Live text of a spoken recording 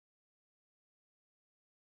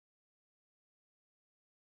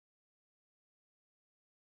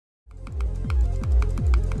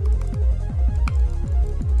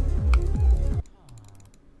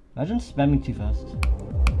Imagine spamming too fast.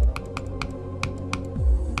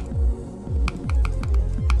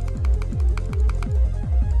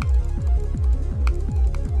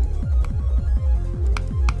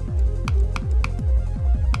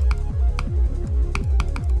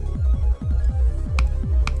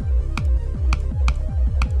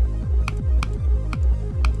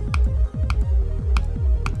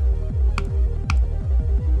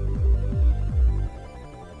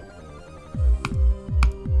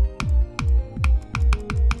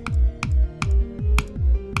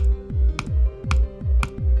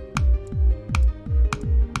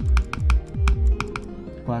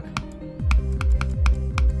 Quack.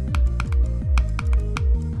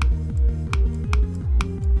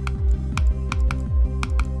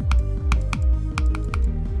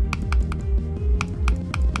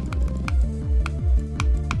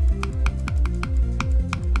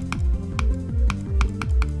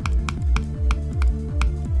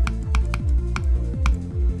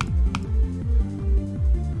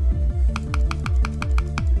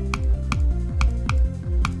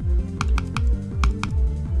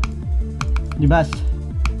 You best.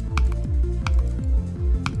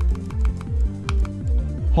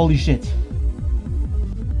 Holy shit.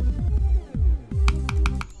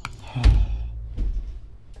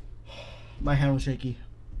 My hand was shaky.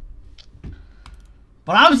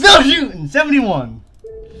 But I'm still shooting! 71!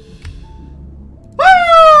 Woo!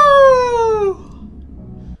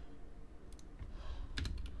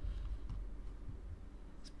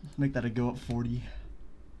 Make that a go up 40.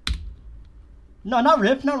 No, not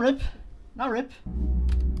rip, not rip. Not rip.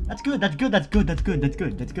 That's good, that's good, that's good, that's good, that's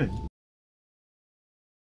good, that's good.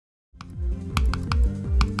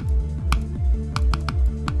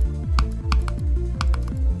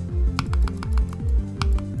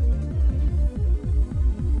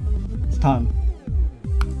 It's time.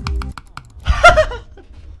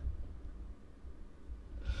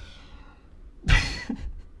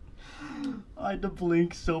 I had to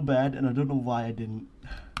blink so bad and I don't know why I didn't.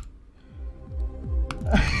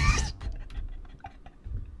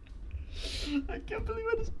 I can't believe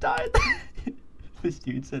I just died. This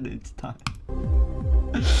dude said it's time.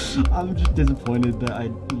 I'm just disappointed that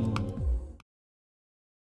I...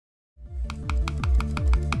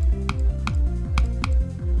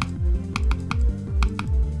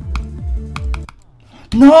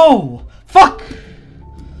 No! Fuck!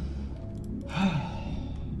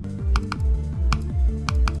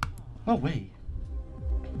 No way.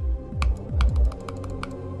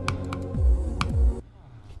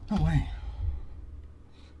 No way.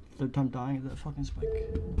 Third time dying of that fucking spike.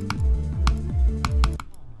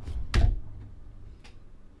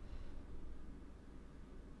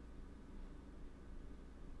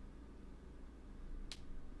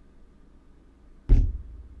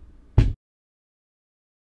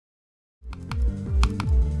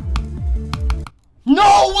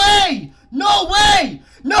 No way! No way!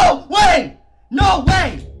 No way! No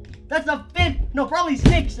way! That's a fifth, no, probably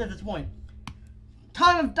 6 at this point.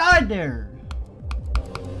 Time have died there.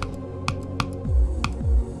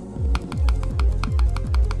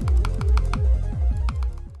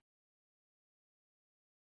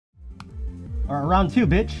 Or round 2,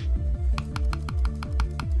 bitch.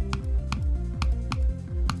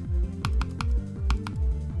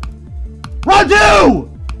 Round 2!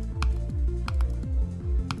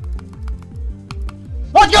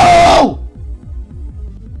 Let's go!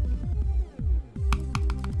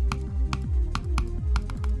 No!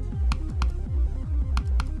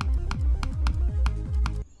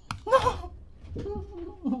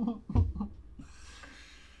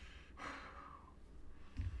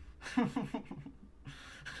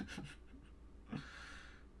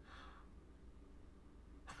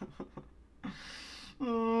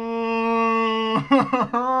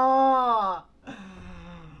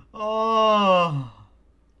 Oh.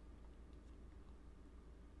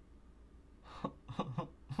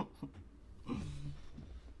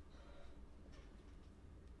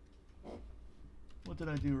 What did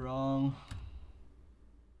I do wrong?